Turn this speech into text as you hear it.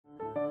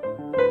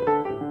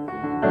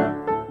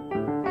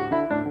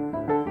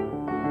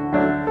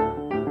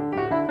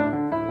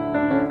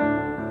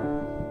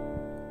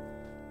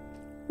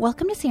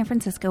Welcome to San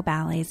Francisco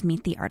Ballet's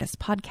Meet the Artist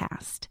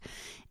podcast.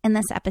 In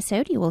this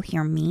episode, you will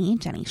hear me,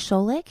 Jenny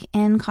Scholich,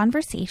 in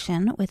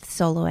conversation with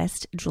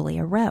soloist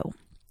Julia Rowe.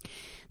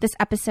 This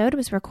episode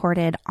was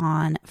recorded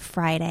on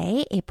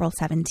Friday, April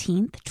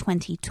 17th,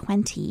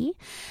 2020,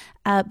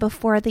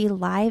 before the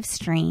live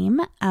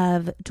stream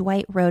of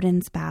Dwight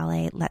Rhoden's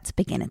ballet, Let's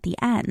Begin at the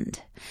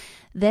End.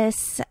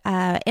 This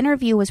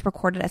interview was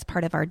recorded as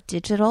part of our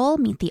digital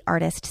Meet the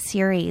Artist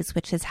series,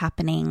 which is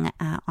happening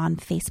on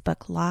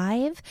Facebook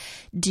Live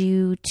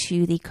due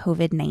to the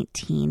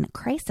COVID-19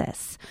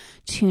 crisis.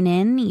 Tune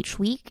in each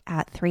week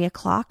at 3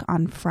 o'clock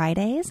on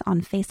Fridays on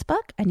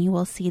Facebook, and you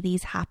will see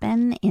these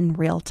happen in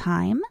real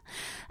time.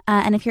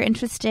 And if you're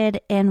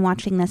interested in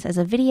watching this as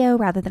a video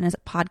rather than as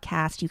a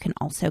podcast, you can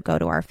also go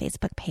to our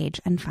Facebook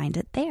page and find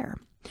it there.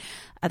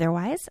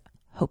 Otherwise,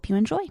 hope you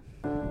enjoy.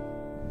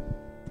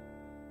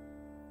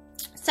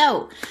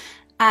 So,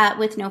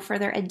 with no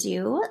further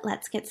ado,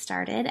 let's get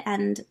started.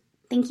 And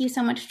thank you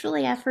so much,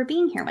 Julia, for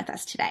being here with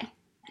us today.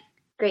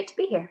 Great to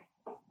be here.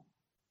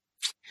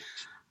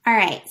 All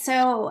right.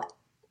 So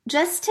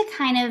just to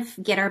kind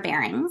of get our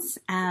bearings,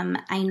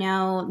 I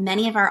know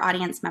many of our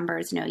audience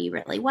members know you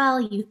really well.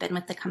 You've been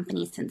with the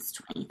company since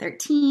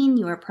 2013.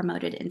 You were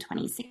promoted in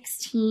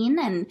 2016,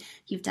 and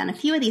you've done a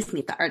few of these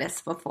Meet the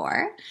Artists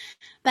before.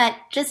 But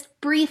just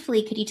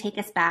briefly, could you take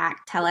us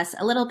back, tell us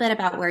a little bit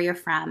about where you're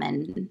from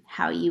and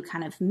how you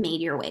kind of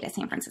made your way to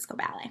San Francisco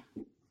Ballet?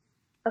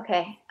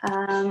 Okay.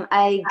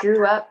 I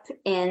grew up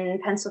in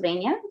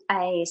Pennsylvania.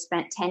 I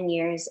spent 10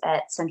 years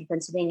at Central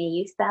Pennsylvania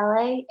Youth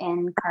Ballet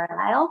in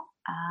Carlisle.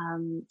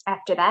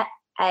 After that,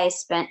 I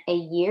spent a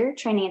year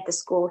training at the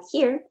school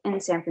here in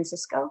San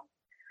Francisco,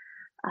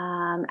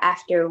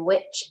 after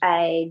which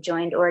I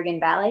joined Oregon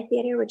Ballet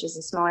Theater, which is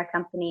a smaller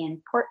company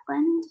in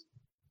Portland.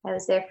 I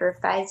was there for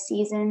 5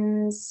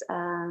 seasons.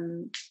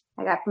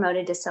 I got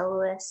promoted to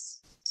soloist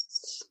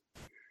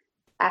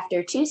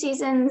after 2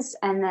 seasons,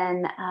 and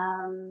then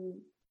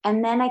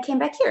I came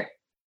back here,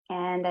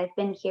 and I've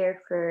been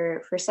here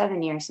for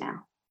 7 years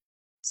now.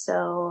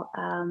 So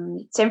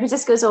San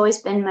Francisco's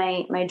always been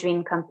my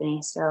dream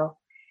company. So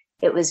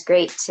it was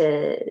great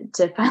to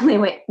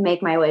finally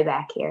make my way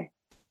back here.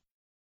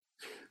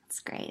 That's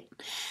great.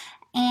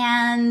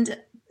 And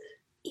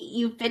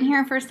you've been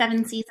here for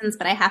 7 seasons,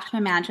 but I have to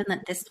imagine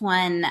that this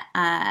one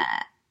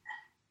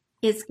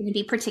is going to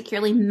be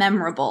particularly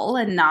memorable,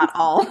 and not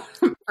all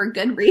for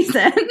good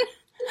reason.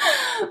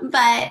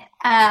 But,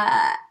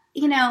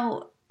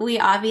 we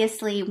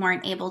obviously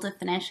weren't able to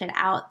finish it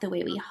out the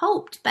way we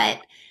hoped, but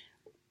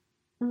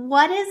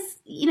what is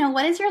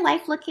your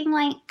life looking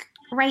like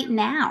right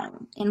now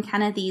in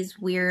kind of these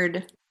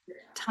weird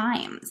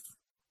times?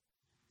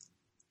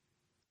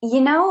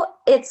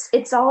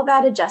 It's all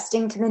about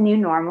adjusting to the new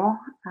normal.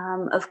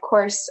 Of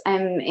course,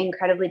 I'm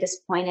incredibly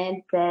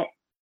disappointed that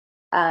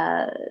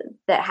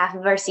half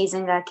of our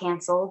season got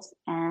canceled,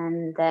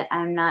 and that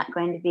I'm not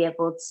going to be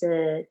able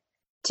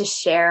to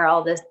share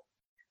all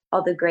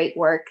the great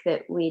work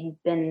that we'd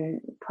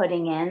been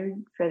putting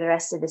in for the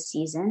rest of the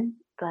season.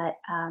 But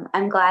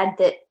I'm glad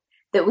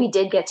that we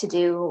did get to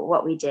do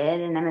what we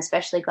did, and I'm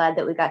especially glad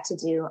that we got to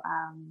do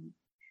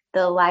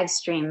the live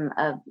stream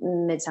of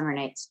Midsummer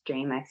Night's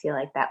Dream. I feel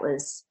like that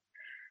was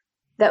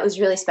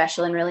really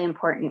special and really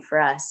important for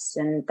us,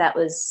 and that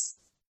was,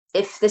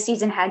 if the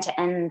season had to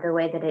end the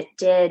way that it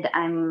did,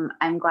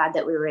 I'm glad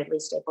that we were at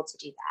least able to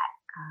do that.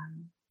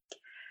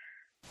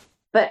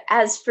 But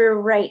as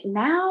for right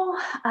now,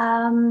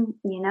 I'm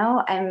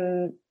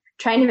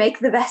trying to make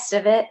the best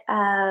of it.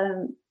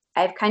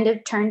 I've kind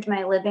of turned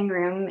my living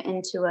room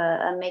into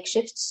a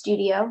makeshift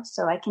studio,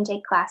 so I can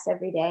take class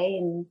every day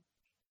and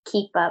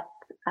keep up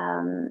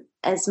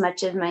as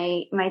much of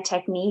my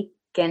technique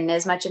and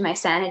as much of my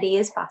sanity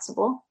as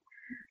possible.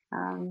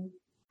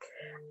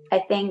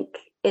 I think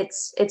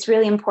it's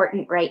really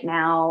important right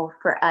now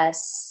for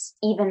us,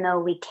 even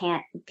though we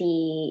can't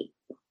be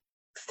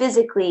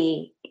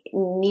physically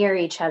near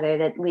each other,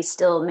 that we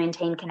still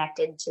maintain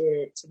connected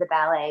to the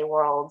ballet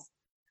world.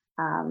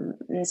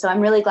 And so I'm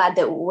really glad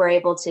that we're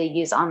able to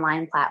use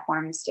online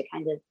platforms to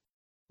kind of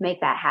make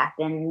that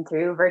happen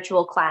through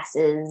virtual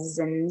classes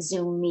and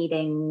Zoom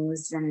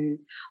meetings and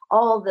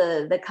all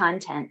the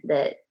content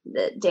that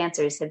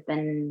dancers have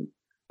been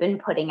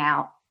putting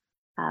out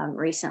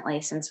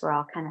recently, since we're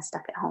all kind of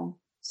stuck at home.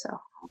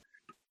 So,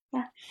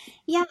 yeah.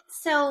 Yeah.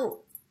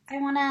 So I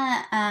want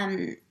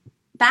to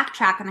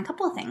backtrack on a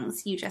couple of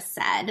things you just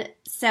said.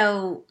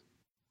 So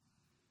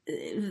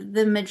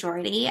the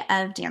majority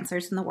of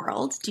dancers in the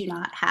world do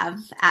not have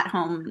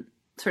at-home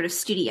sort of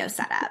studio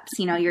setups.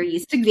 You're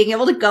used to being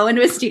able to go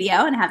into a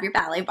studio and have your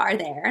ballet bar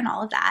there and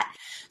all of that.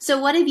 So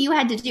what have you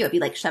had to do? Have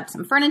you shoved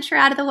some furniture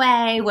out of the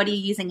way? What are you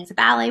using as a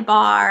ballet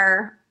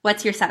bar?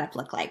 What's your setup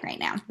look like right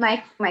now?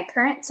 My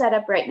current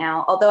setup right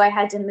now, although I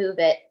had to move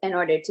it in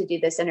order to do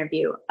this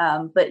interview,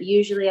 but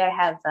usually I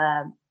have,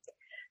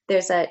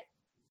 there's a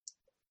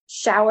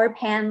shower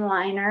pan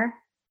liner,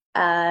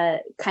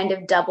 kind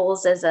of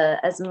doubles as a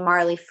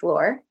Marley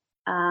floor.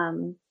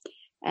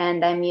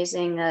 And I'm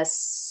using a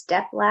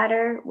step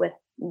ladder with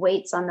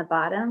weights on the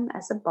bottom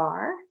as a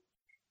bar.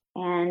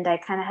 And I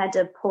kind of had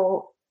to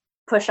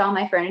push all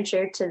my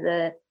furniture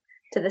to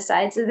the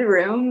sides of the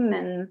room.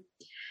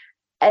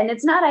 And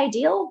it's not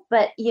ideal,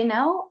 but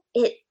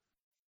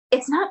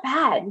it's not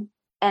bad.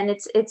 And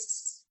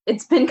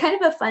it's been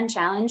kind of a fun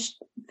challenge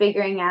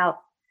figuring out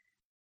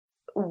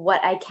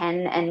what I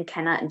can and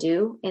cannot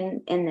do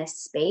in this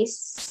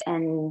space.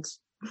 And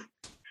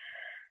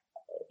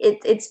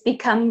it's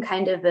become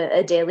kind of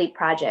a daily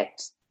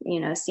project,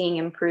 seeing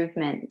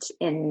improvement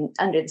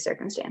under the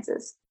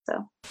circumstances.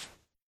 So.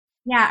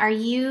 Yeah. Are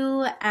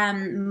you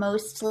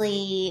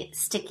mostly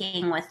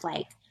sticking with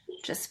like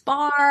just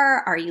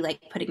bar? Are you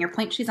like putting your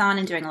point shoes on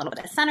and doing a little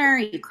bit of center? Are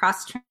you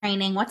cross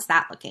training? What's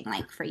that looking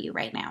like for you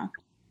right now?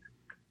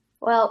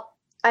 Well,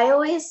 I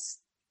always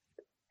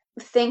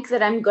think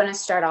that I'm going to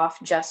start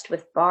off just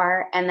with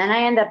bar, and then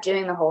I end up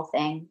doing the whole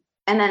thing.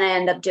 And then I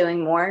end up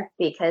doing more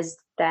because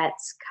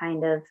that's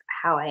kind of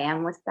how I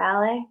am with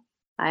ballet.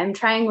 I'm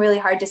trying really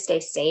hard to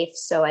stay safe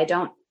so I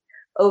don't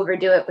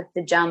overdo it with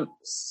the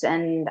jumps,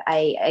 and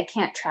I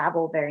can't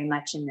travel very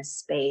much in this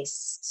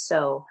space.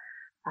 So,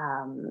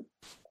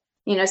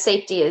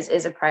 safety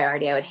is a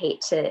priority. I would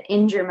hate to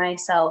injure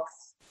myself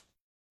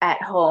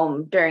at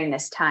home during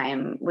this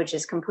time, which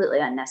is completely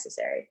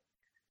unnecessary.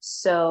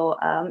 So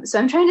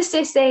I'm trying to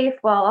stay safe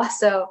while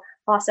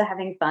also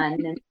having fun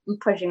and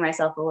pushing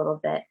myself a little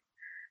bit.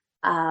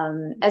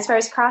 As far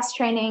as cross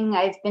training,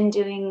 I've been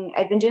doing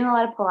a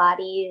lot of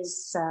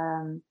Pilates,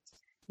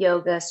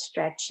 yoga,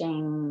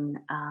 stretching.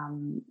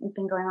 I've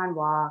been going on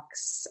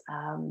walks.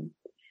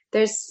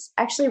 There's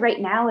actually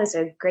right now is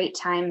a great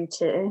time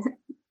to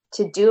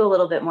do a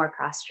little bit more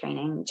cross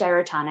training.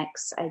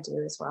 Gyrotonics I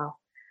do as well.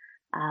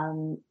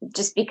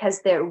 Just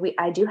because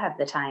I do have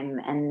the time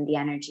and the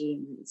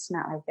energy. It's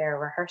not like there are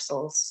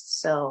rehearsals,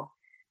 so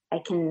I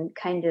can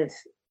kind of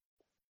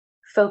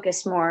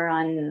focus more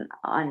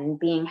on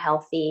being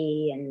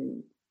healthy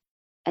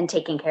and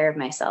taking care of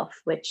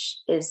myself, which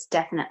is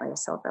definitely a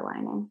silver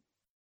lining.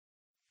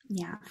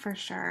 Yeah, for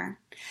sure.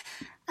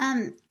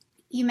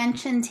 You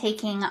mentioned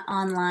taking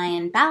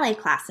online ballet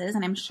classes,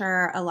 and I'm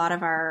sure a lot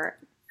of our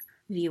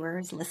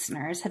viewers,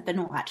 listeners have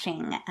been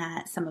watching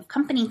some of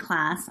Company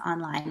Class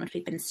online, which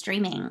we've been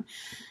streaming.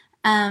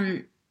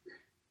 And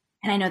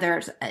I know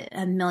there's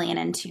a million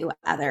and two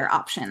other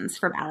options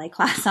for ballet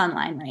class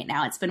online right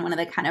now. It's been one of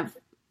the kind of,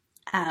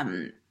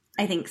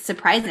 I think,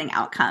 surprising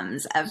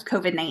outcomes of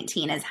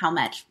COVID-19 is how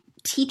much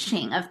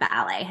teaching of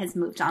ballet has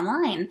moved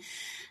online.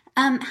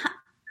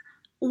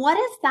 What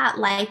is that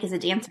like as a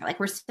dancer? Like,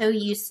 we're so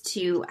used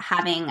to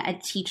having a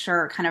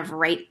teacher kind of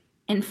right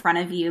in front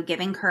of you,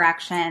 giving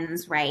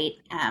corrections, right?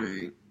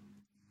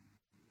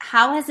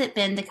 How has it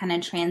been to kind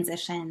of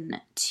transition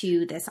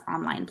to this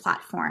online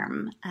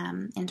platform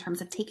in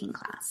terms of taking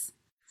class?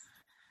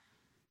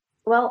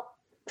 Well,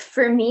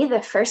 for me,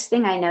 the first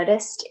thing I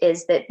noticed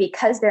is that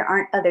because there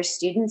aren't other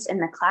students in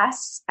the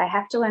class, I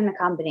have to learn the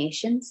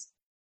combinations.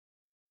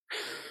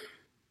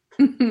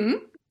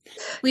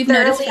 We've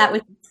noticed that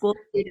with school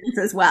students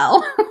as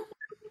well.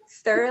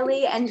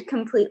 Thoroughly and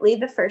completely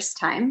the first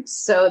time.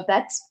 So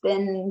that's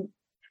been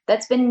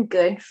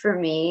good for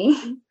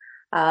me.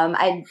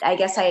 I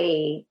guess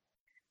I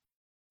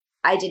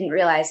didn't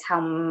realize how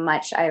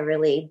much I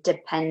really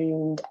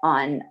depend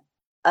on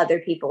other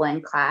people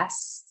in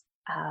class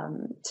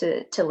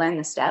to learn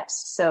the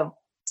steps. So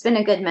it's been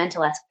a good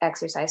mental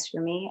exercise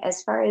for me.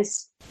 As far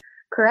as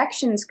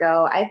corrections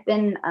go, I've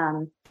been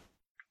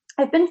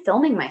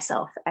filming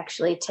myself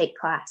actually take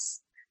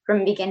class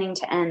from beginning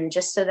to end,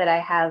 just so that I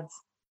have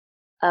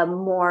a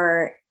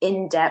more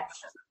in-depth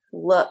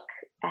look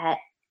at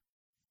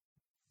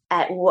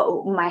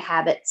what my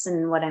habits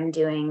and what I'm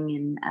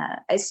doing. And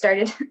I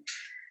started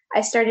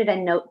a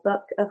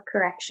notebook of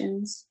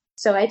corrections.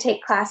 So I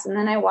take class and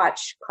then I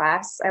watch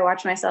class. I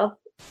watch myself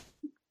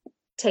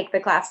take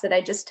the class that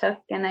I just took,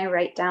 and I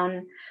write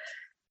down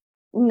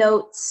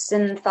notes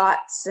and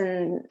thoughts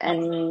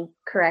and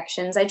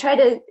corrections. I try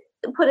to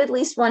put at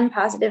least one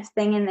positive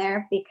thing in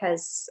there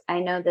because I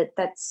know that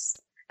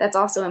that's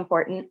also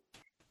important.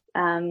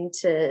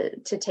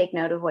 To take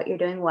note of what you're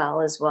doing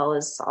well as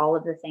all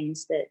of the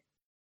things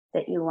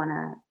that you want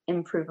to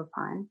improve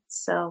upon.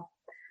 So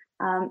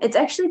it's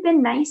actually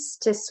been nice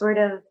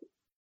to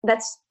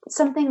that's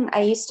something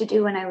I used to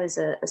do when I was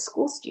a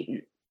school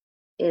student,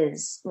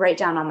 is write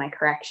down all my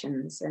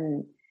corrections.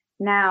 And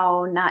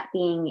now, not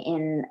being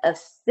in a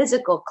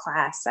physical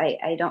class,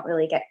 I don't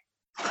really get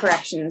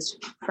corrections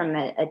from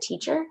a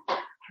teacher,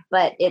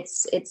 but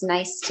it's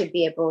nice to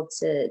be able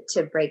to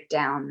break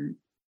down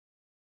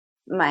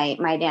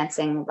my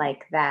dancing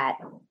like that,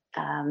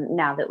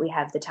 now that we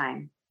have the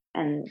time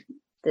and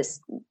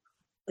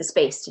the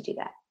space to do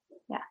that.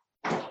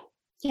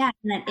 Yeah,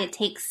 and it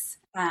takes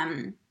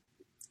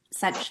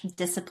such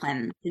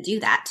discipline to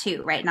do that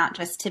too, right? Not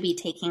just to be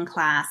taking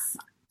class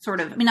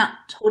not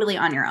totally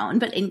on your own,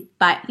 but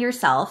by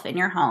yourself in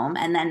your home,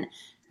 and then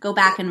go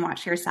back and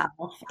watch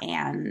yourself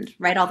and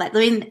write all that. I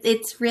mean,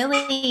 it's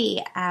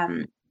really,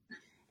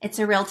 it's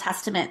a real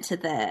testament to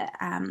the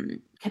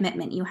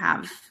commitment you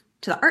have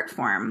to the art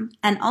form,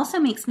 and also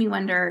makes me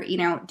wonder,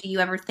 do you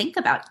ever think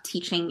about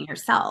teaching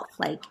yourself?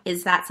 Like,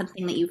 is that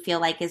something that you feel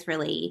like is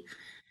really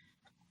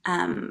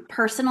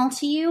personal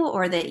to you,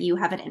 or that you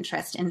have an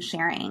interest in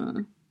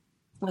sharing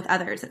with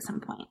others at some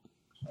point?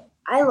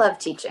 I love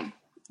teaching.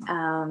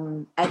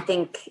 I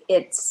think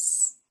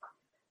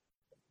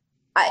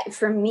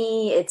for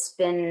me, it's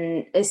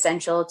been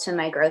essential to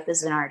my growth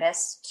as an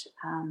artist.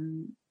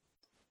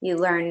 You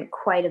learn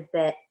quite a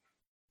bit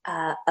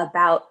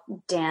about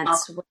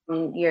dance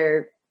when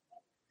you're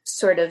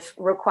sort of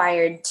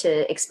required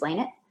to explain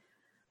it.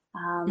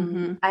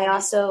 I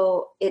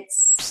also,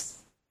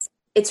 it's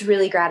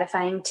really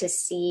gratifying to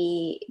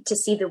see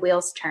the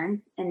wheels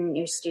turn in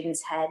your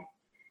student's head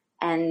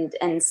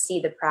and see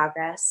the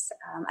progress.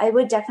 I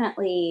would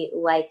definitely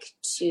like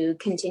to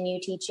continue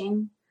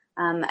teaching.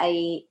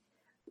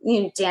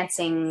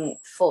 Dancing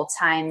full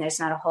time, there's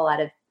not a whole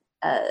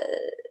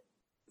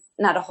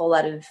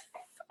lot of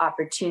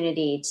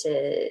opportunity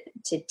to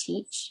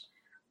teach.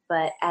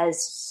 But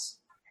as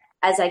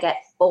I get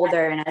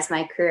older and as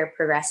my career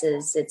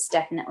progresses, it's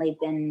definitely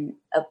been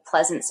a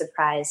pleasant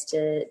surprise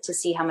to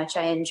see how much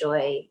I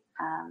enjoy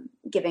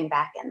giving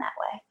back in that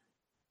way.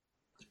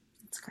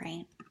 That's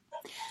great.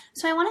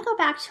 So I want to go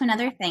back to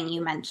another thing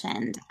you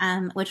mentioned,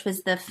 which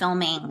was the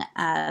filming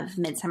of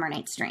Midsummer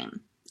Night's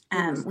Dream.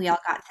 We all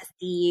got to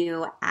see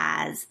you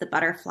as the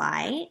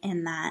butterfly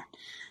in that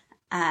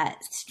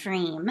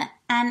stream.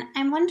 And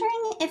I'm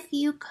wondering if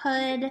you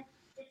could,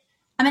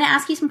 I'm going to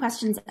ask you some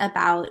questions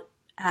about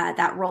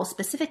that role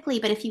specifically,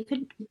 but if you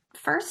could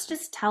first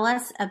just tell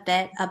us a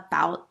bit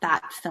about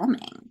that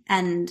filming.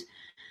 And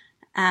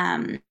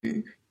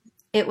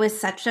it was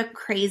such a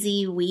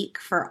crazy week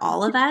for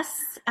all of us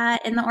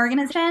in the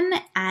organization.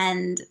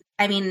 And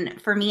I mean,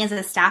 for me as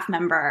a staff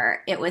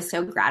member, it was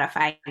so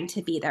gratifying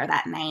to be there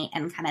that night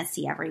and kind of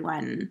see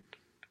everyone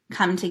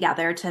come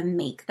together to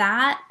make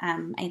that.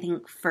 I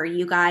think for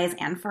you guys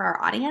and for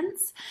our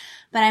audience,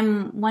 but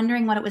I'm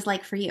wondering what it was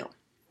like for you.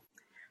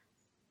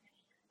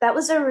 That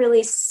was a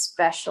really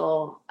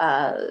special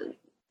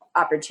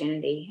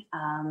opportunity.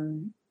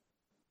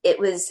 It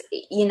was,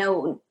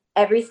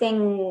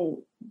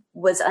 everything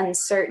was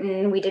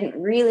uncertain. We didn't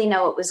really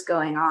know what was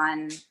going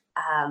on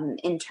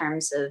in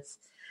terms of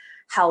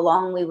how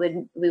long we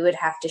would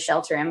have to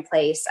shelter in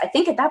place. I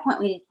think at that point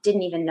we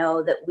didn't even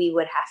know that we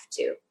would have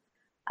to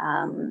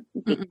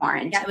be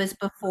quarantined. Yeah, it was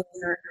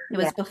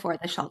before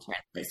the shelter in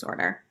place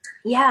order.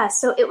 Yeah,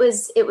 so it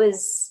was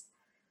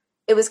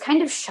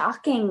kind of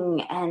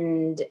shocking,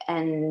 and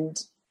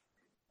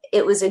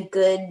it was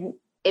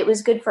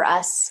good for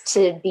us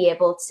to be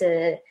able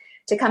to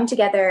come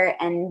together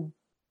and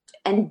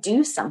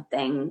do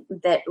something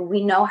that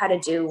we know how to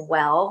do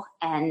well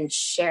and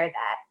share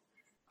that.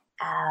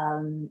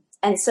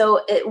 And so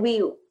it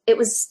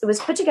was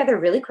put together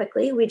really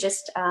quickly. We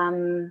just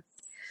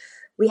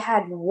we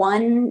had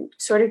one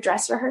sort of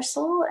dress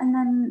rehearsal, and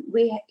then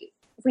we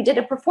did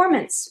a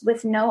performance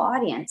with no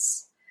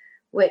audience,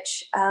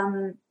 which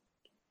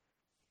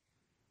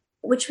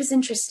was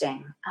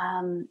interesting.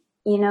 I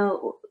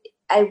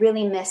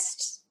really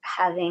missed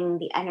having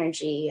the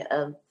energy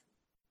of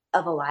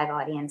a live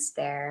audience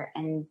there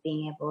and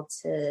being able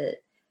to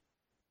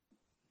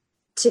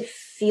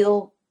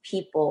feel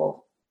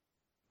people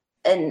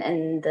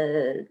and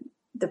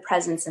the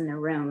presence in the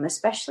room,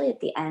 especially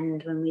at the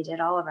end when we did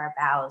all of our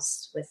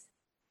bows with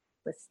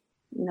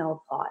no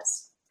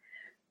applause.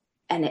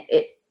 And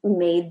it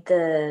made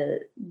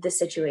the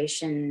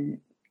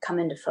situation come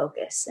into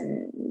focus,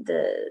 and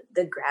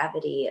the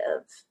gravity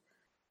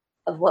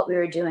of what we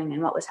were doing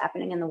and what was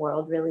happening in the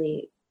world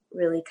really,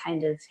 really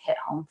kind of hit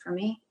home for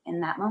me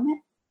in that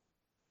moment.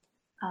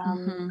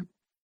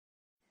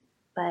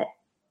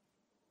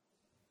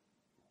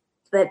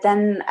 But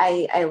then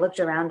I looked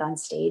around on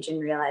stage and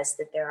realized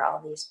that there are all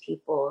these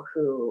people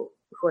who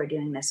are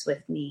doing this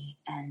with me,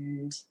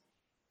 and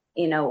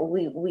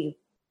we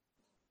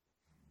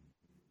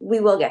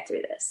will get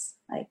through this.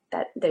 Like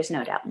that, there's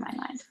no doubt in my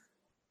mind.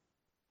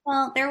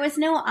 Well, there was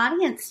no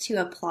audience to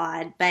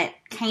applaud, but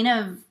kind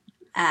of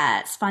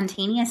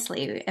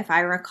spontaneously, if I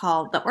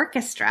recall, the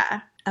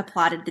orchestra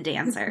applauded the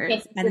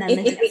dancers, and then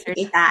the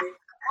dancers back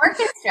the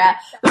orchestra,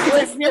 which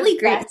was really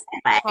great.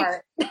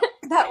 Part.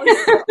 That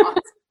was so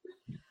awesome.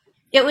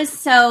 It was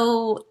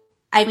so,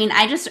 I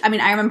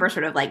remember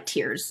sort of like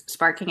tears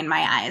sparking in my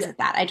eyes at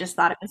that. I just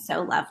thought it was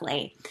so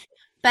lovely.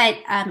 But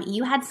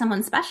you had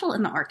someone special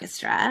in the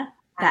orchestra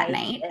that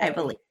night, I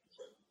believe.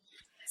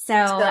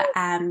 So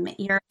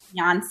your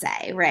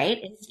fiance,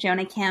 right, is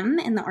Jonah Kim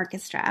in the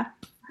orchestra.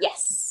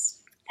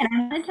 Yes. And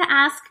I wanted to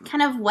ask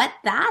kind of what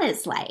that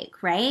is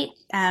like, right?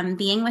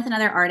 Being with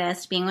another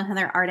artist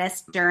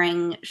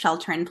during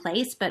shelter in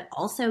place, but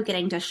also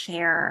getting to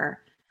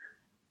share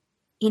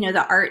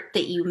the art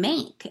that you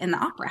make in the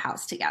Opera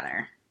House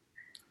together.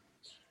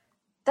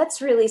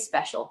 That's really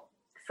special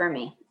for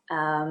me,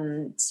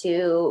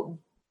 to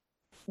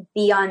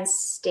be on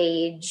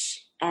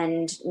stage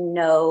and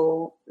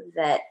know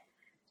that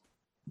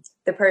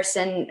the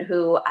person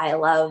who I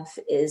love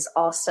is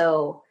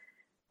also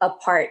a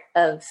part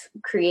of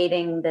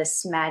creating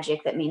this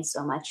magic that means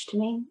so much to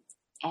me.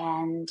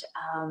 And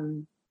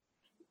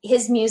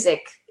his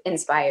music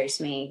inspires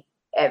me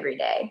every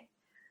day.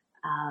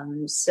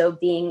 So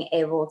being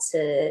able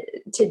to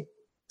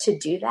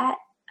do that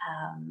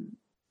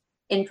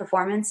in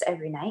performance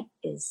every night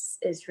is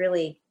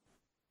really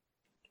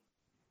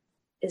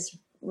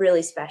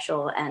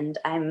special. And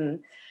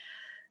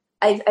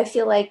I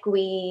feel like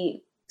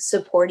we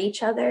support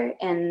each other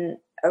in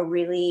a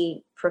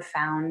really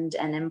profound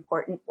and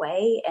important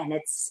way. And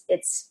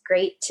it's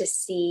great to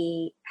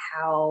see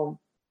how,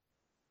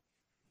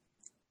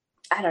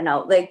 I don't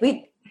know, like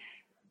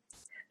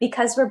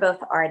because we're both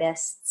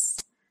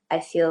artists, I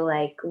feel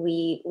like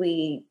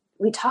we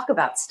talk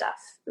about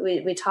stuff.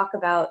 We talk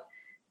about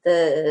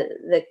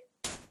the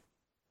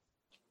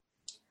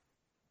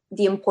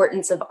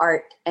importance of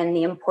art and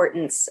the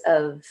importance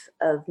of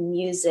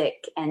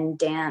music and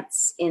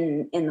dance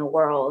in the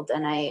world.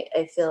 And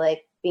I feel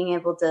like being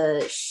able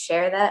to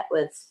share that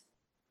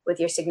with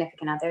your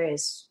significant other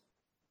is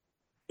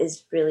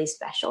really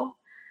special.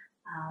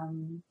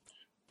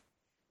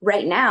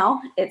 Right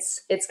now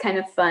it's kind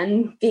of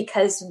fun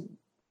because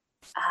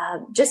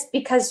just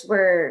because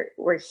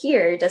we're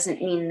here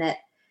doesn't mean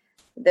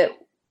that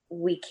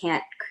we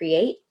can't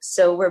create.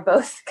 So we're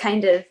both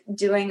kind of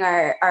doing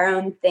our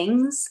own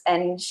things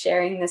and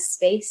sharing this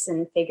space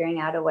and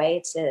figuring out a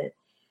way to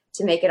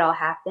make it all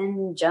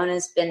happen.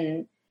 Jonah's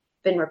been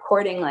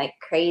recording like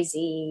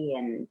crazy,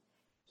 and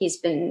he's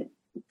been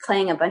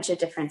playing a bunch of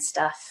different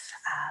stuff.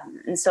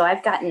 And so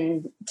I've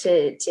gotten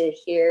to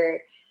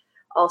hear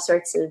all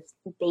sorts of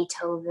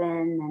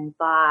Beethoven and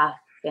Bach,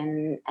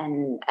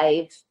 and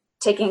I've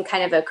taken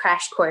kind of a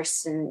crash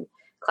course in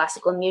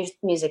classical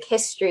music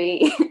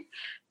history.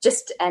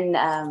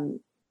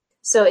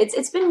 So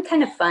it's been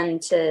kind of fun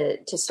to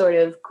sort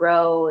of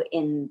grow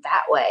in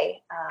that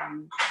way,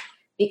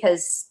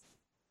 because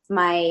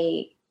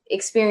my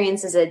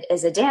experience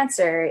as a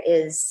dancer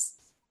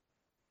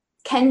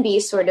can be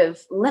sort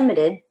of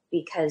limited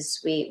because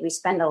we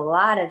spend a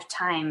lot of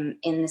time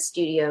in the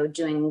studio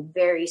doing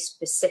very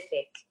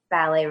specific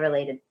ballet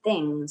related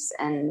things.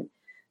 And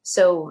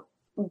so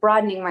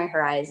broadening my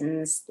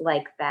horizons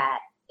like that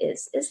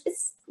it's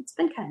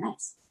been kind of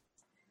nice.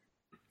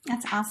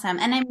 That's awesome.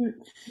 And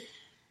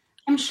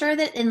I'm sure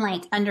that in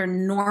like under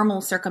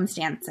normal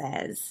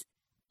circumstances,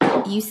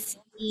 you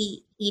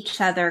see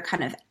each other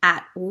kind of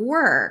at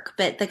work,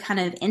 but the kind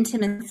of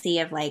intimacy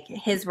of like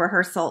his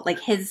rehearsal, like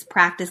his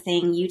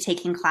practicing, you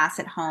taking class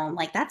at home,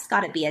 like that's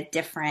got to be a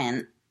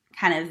different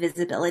kind of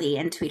visibility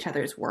into each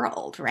other's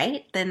world,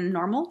 right? Than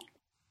normal.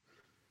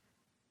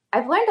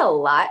 I've learned a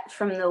lot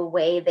from the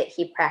way that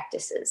he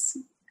practices.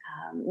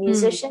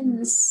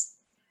 Musicians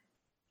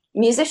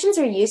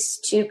are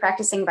used to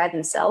practicing by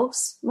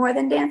themselves more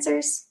than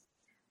dancers.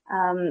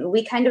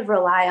 We kind of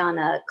rely on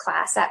a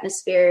class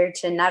atmosphere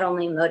to not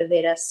only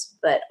motivate us,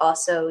 but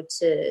also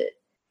to,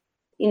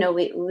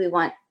 we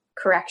want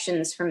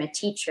corrections from a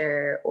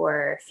teacher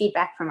or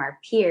feedback from our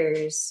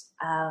peers.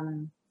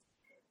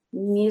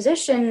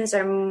 Musicians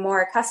are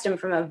more accustomed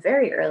from a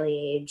very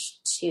early age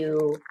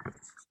to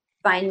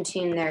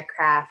fine-tune their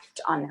craft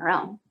on their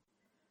own.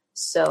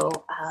 So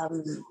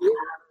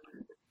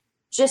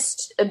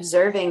just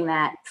observing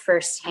that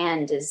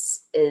firsthand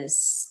is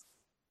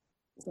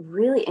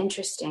really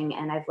interesting,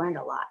 and I've learned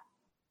a lot.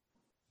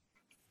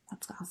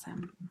 That's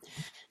awesome.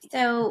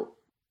 So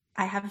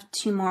I have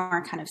two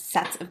more kind of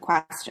sets of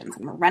questions,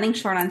 and we're running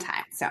short on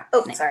time. So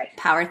sorry.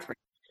 Power through.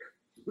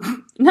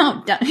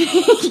 No, don't.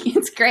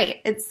 It's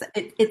great.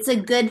 It's a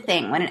good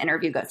thing when an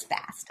interview goes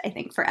fast, I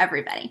think, for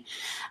everybody.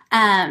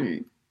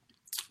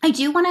 I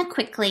do want to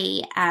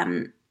quickly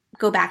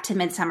go back to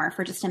Midsummer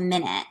for just a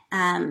minute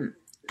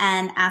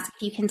and ask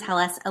if you can tell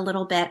us a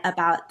little bit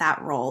about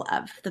that role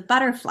of the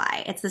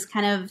butterfly. It's this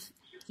kind of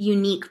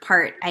unique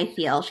part, I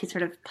feel. She's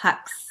sort of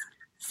Puck's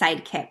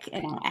sidekick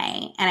in a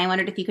way. And I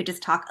wondered if you could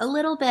just talk a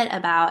little bit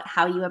about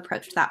how you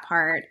approached that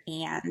part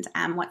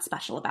and what's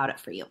special about it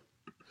for you.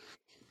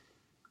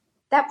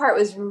 That part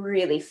was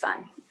really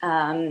fun.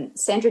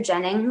 Sandra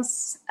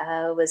Jennings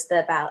was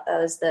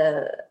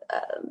the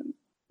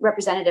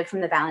representative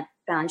from the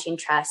Balanchine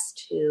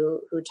Trust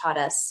who taught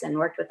us and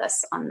worked with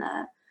us on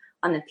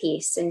the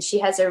piece, and she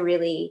has a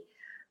really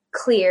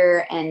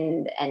clear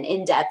and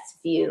in-depth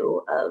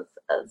view of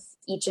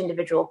each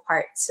individual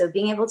part. So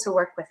being able to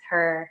work with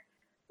her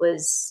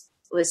was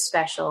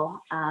special.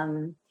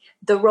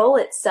 The role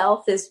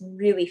itself is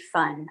really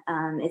fun.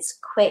 It's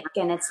quick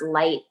and it's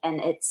light and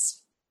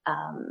it's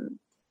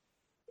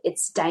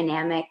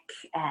dynamic,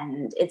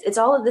 and it's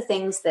all of the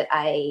things that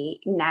I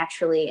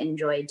naturally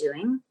enjoy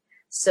doing.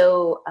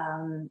 So,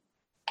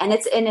 and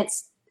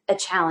it's a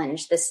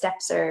challenge. The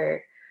steps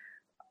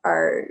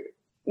are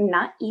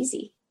not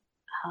easy.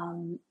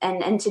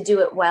 And to do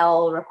it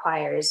well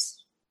requires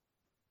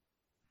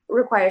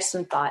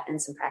some thought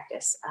and some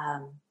practice.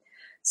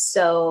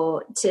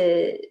 So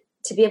to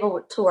be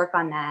able to work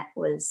on that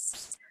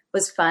was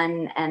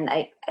fun. And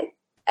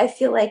I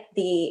feel like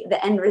the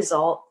end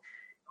result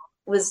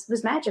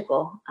was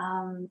magical.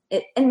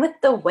 And with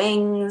the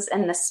wings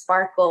and the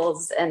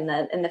sparkles and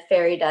the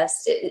fairy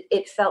dust,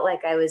 it felt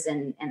like I was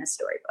in a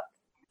storybook.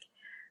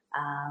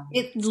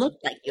 It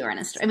looked like you were in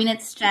a story. I mean,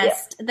 it's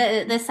just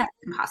the sets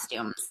and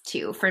costumes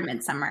too for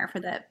Midsummer for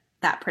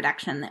that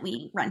production that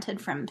we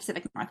rented from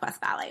Pacific Northwest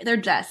Ballet. They're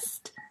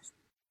just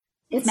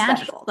it's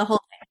magical. Special. The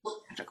whole thing is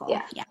magical.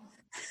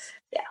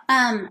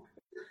 Yeah.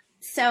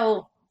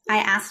 So I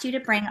asked you to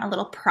bring a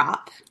little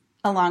prop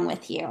along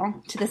with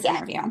you to this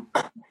interview.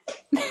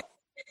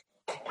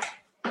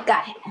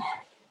 Got it.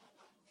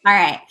 All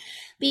right.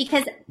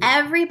 Because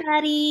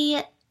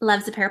everybody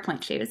loves a pair of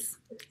pointe shoes.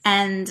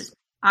 And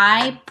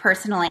I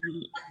personally,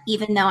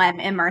 even though I'm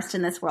immersed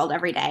in this world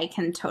every day,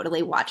 can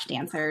totally watch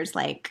dancers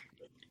like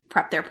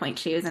prep their pointe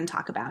shoes and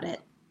talk about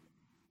it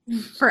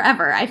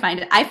forever. I find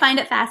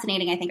it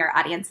fascinating. I think our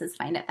audiences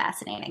find it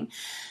fascinating.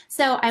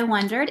 So I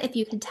wondered if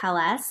you could tell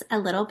us a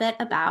little bit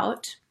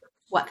about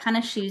what kind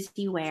of shoes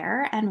you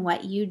wear and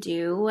what you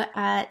do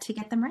to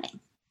get them ready.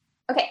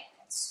 Okay,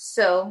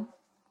 so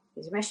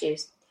these are my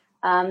shoes.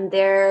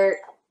 They're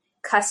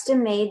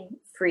custom-made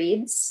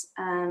Freeds,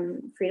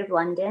 Freed of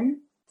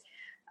London.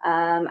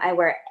 I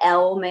wear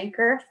L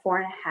maker,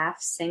 4.5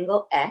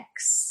 single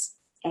X.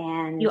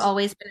 And you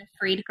always been a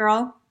Freed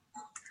girl?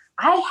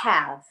 I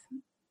have.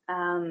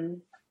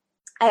 The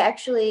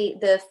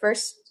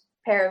first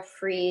pair of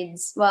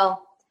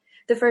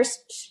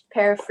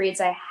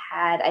Freeds I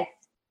had, I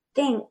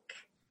think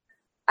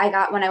I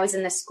got when I was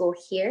in the school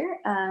here.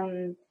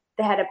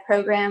 They had a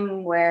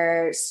program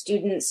where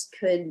students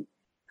could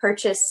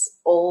purchase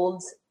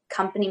old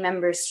company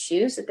members'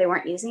 shoes that they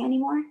weren't using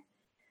anymore.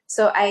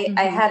 So I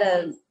had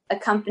a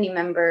company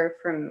member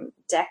from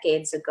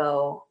decades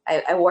ago.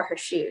 I wore her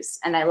shoes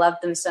and I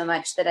loved them so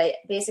much that I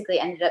basically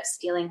ended up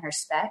stealing her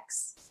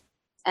specs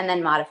and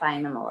then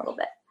modifying them a little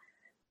bit.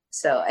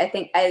 So I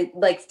think I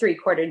like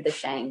 3/4'd the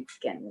shank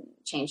and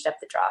changed up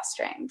the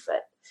drawstring,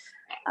 but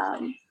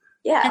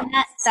yeah. And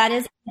that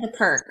is the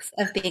perks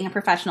of being a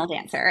professional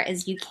dancer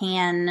is you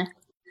can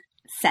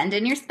send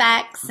in your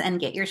specs and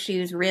get your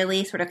shoes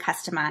really sort of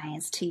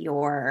customized to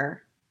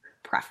your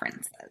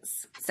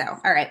preferences. So,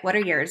 all right, what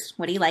are yours?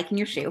 What do you like in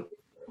your shoe?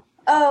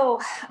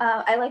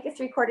 I like a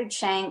 3/4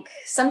 shank.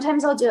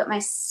 Sometimes I'll do it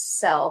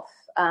myself,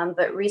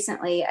 but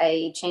recently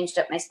I changed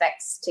up my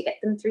specs to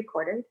get them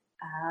 3/4.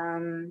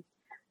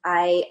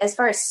 As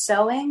far as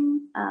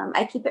sewing,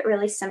 I keep it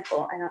really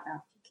simple. I don't know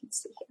if you can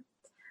see here.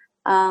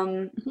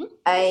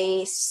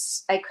 I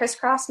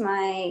crisscross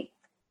my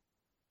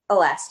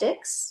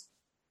elastics,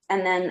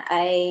 and then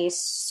I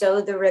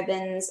sew the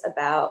ribbons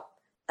about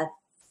a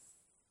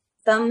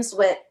thumb's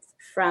width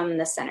from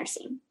the center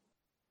seam.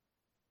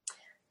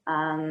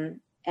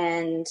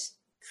 And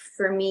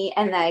for me,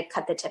 and I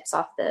cut the tips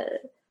off the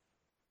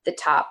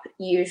top.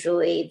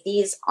 Usually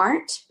these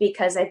aren't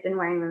because I've been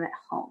wearing them at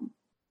home.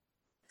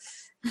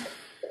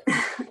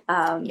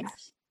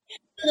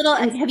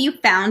 Have you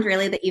found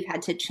really that you've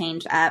had to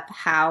change up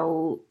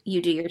how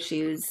you do your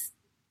shoes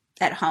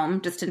at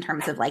home, just in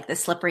terms of like the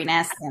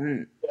slipperiness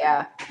and?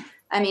 Yeah,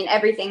 I mean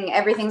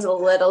everything's a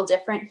little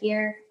different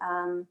here.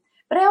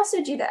 But I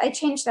also do that. I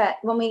change that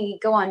when we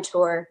go on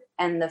tour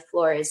and the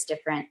floor is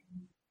different,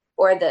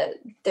 or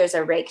there's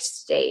a raked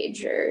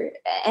stage, or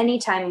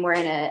anytime we're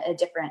in a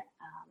different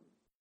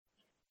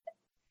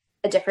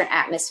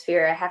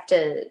atmosphere. I have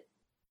to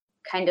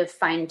kind of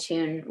fine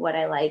tune what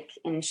I like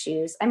in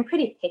shoes. I'm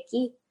pretty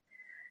picky.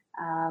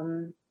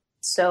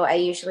 So I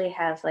usually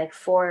have like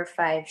 4 or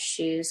 5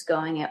 shoes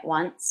going at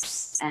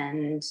once,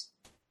 and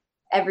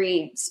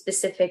every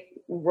specific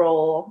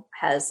role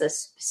has a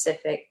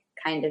specific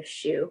kind of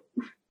shoe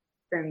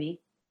for me.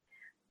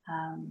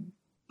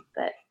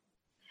 But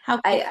how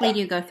quickly do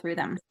you go through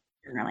them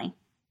generally?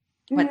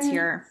 What's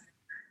your...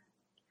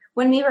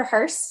 When we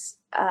rehearse,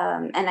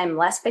 and I'm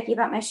less picky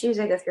about my shoes,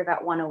 I go through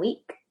about 1 a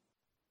week.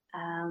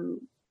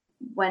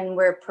 When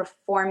we're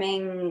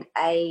performing,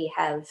 I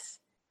have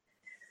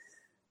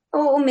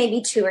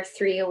maybe 2 or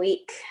 3 a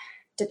week,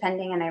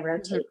 depending, and I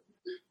rotate.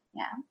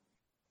 Yeah.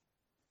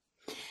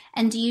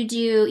 And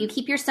you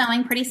keep your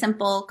sewing pretty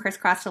simple,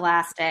 crisscrossed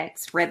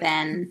elastics,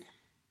 ribbon?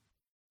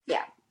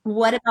 Yeah.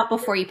 What about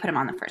before you put them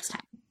on the first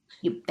time?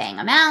 You bang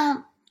them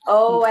out?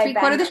 I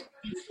bang them.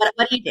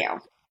 What do you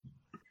do?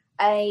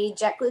 I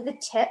jet glue the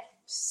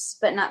tips,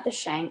 but not the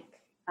shank.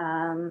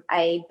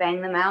 I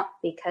bang them out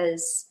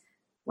because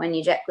when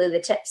you jet glue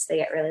the tips, they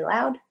get really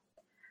loud.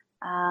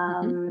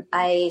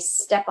 I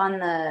step on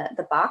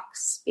the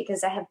box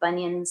because I have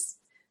bunions.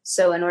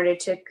 So in order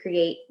to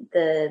create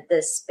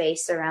the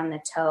space around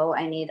the toe,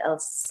 I need a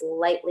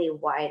slightly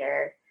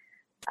wider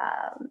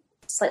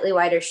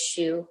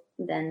shoe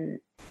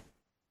than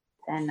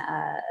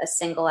a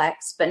single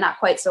X, but not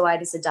quite so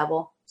wide as a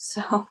double.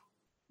 So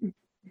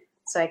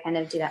I kind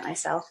of do that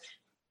myself.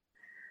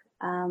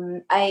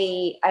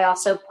 I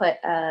also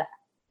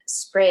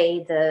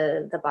spray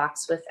the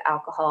box with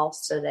alcohol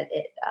so that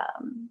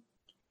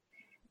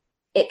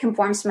it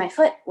conforms to my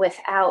foot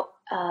without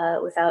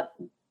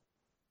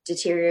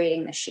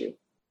deteriorating the shoe.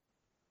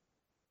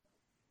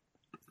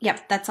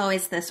 Yep, that's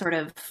always the sort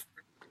of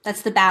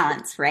That's the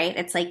balance, right?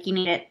 It's like you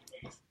need it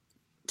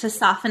to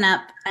soften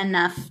up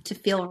enough to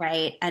feel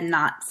right and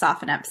not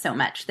soften up so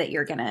much that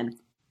you're going to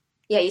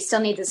you still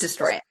need to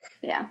destroy it.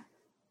 Yeah.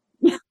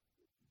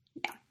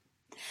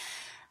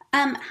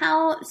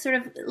 How, sort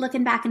of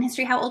looking back in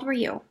history, how old were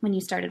you when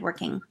you started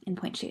working in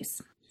pointe shoes?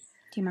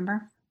 Do you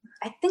remember?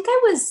 I think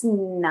I was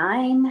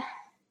 9.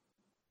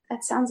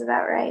 That sounds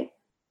about right.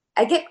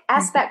 I get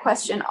asked that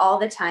question all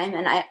the time,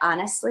 and I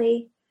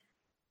honestly,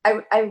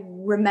 I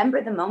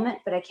remember the moment,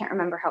 but I can't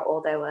remember how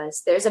old I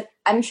was.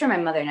 I'm sure my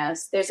mother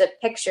knows, there's a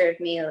picture of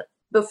me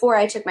before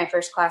I took my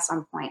first class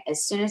on pointe.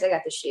 As soon as I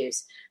got the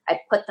shoes, I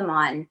put them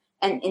on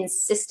and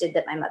insisted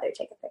that my mother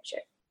take a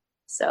picture.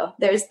 So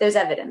there's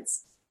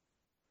evidence.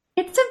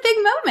 It's a big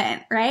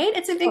moment, right?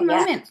 It's a big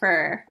moment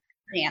for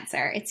a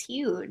dancer. It's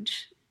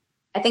huge.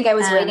 I think I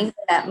was waiting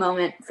for that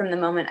moment from the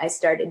moment I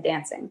started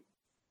dancing.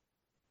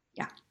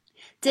 Yeah.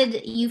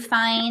 Did you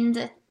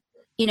find,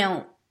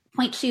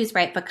 pointe shoes,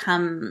 right,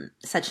 become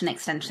such an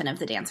extension of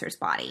the dancer's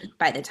body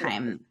by the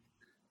time,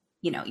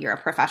 you're a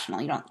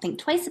professional? You don't think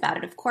twice about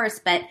it, of course,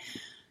 but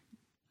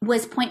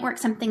was pointe work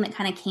something that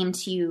kind of came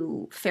to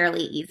you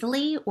fairly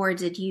easily, or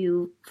did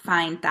you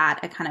find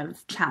that a kind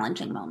of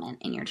challenging moment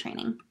in your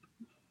training?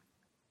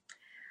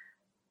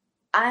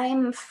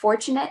 I'm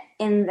fortunate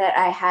in that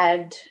I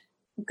had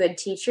good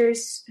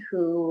teachers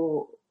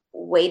who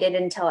waited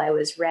until I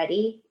was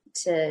ready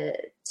to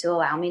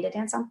allow me to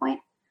dance on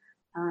pointe.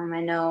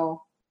 I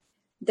know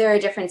there are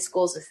different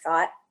schools of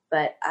thought,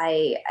 but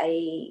I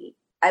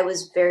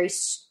was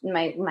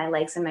my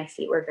legs and my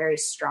feet were very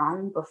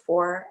strong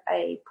before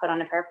I put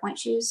on a pair of pointe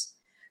shoes.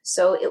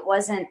 So it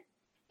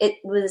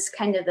was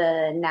kind of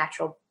a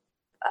natural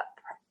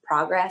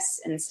progress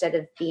instead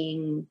of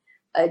being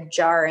a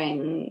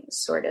jarring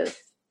sort of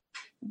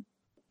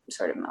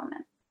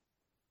moment.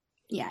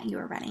 Yeah, you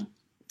were ready.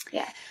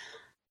 Yeah.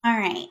 All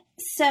right.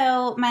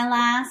 So my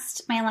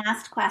last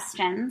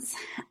questions.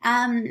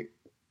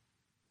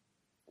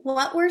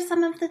 What were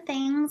some of the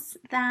things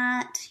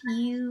that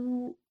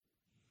you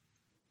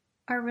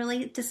are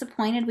really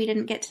disappointed we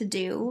didn't get to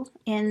do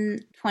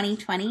in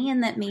 2020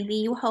 and that maybe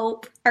you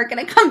hope are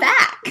going to come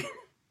back?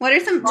 What were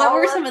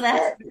some of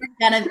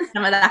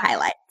the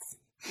highlights?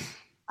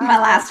 My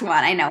last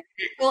one. I know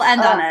we'll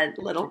end on a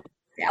little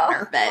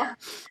downer, but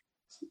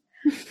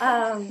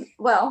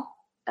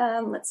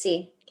let's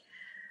see.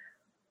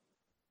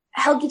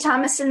 Helgi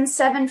Thomason's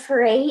 7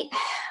 for 8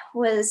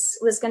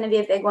 was going to be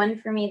a big one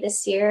for me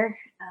this year.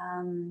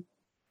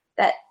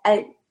 That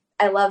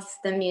I love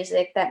the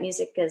music. That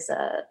music is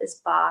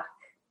Bach.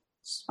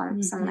 It's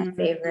some of my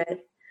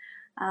favorite.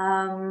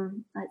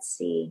 Let's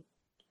see.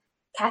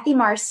 Kathy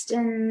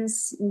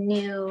Marston's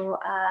new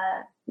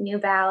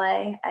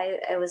ballet.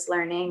 I was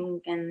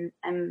learning, and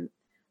I'm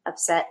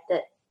upset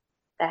that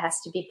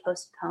has to be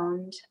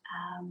postponed.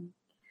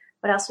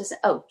 What else was it?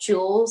 Oh,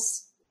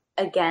 Jules.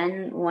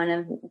 Again, one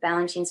of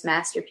Balanchine's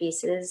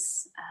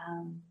masterpieces.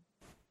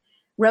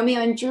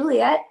 Romeo and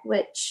Juliet,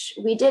 which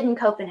we did in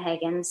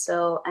Copenhagen,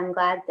 so I'm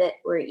glad that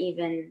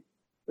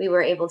we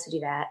were able to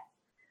do that.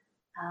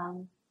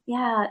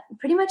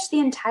 Pretty much the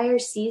entire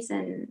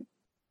season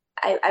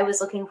I was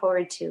looking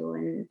forward to,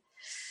 and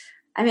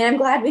I mean, I'm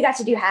glad we got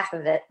to do half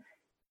of it.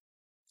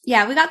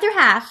 Yeah, we got through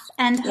half,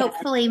 and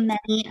hopefully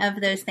many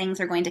of those things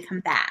are going to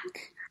come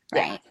back,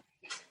 right?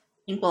 Yeah.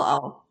 I think we'll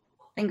all,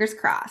 fingers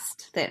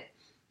crossed, that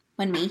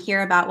when we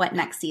hear about what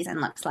next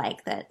season looks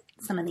like, that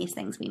some of these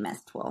things we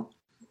missed will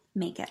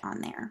make it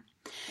on there.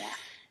 Yeah.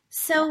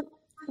 So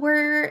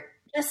we're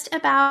just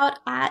about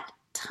at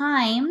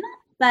time,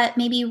 but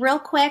maybe real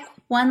quick,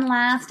 one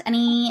last,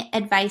 any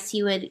advice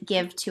you would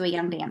give to a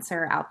young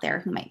dancer out there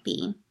who might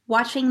be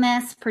watching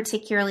this,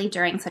 particularly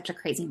during such a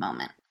crazy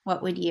moment?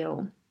 What would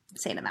you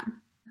say to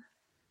them?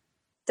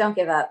 Don't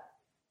give up.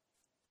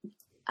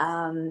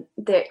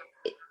 The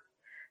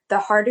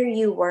harder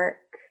you work,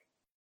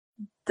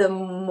 the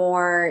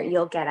more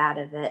you'll get out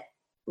of it,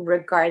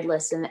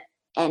 regardless of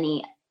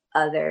any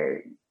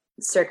other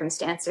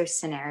circumstance or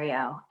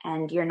scenario.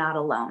 And you're not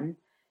alone.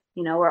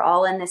 We're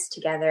all in this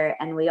together,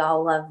 and we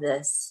all love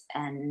this,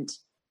 and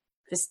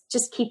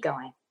just keep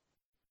going.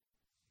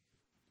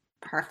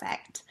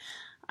 Perfect.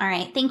 All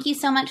right. Thank you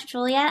so much,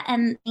 Julia.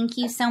 And thank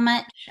you so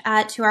much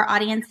to our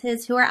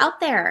audiences who are out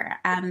there.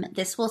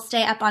 This will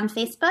stay up on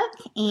Facebook,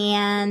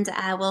 and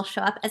will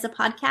show up as a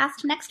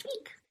podcast next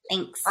week.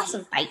 Thanks.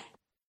 Awesome. Bye.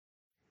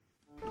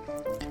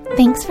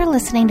 Thanks for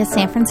listening to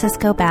San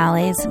Francisco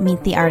Ballet's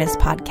Meet the Artist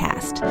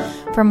podcast.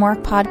 For more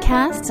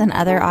podcasts and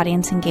other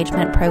audience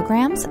engagement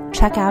programs,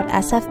 check out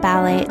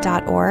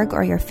sfballet.org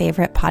or your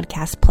favorite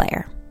podcast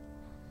player.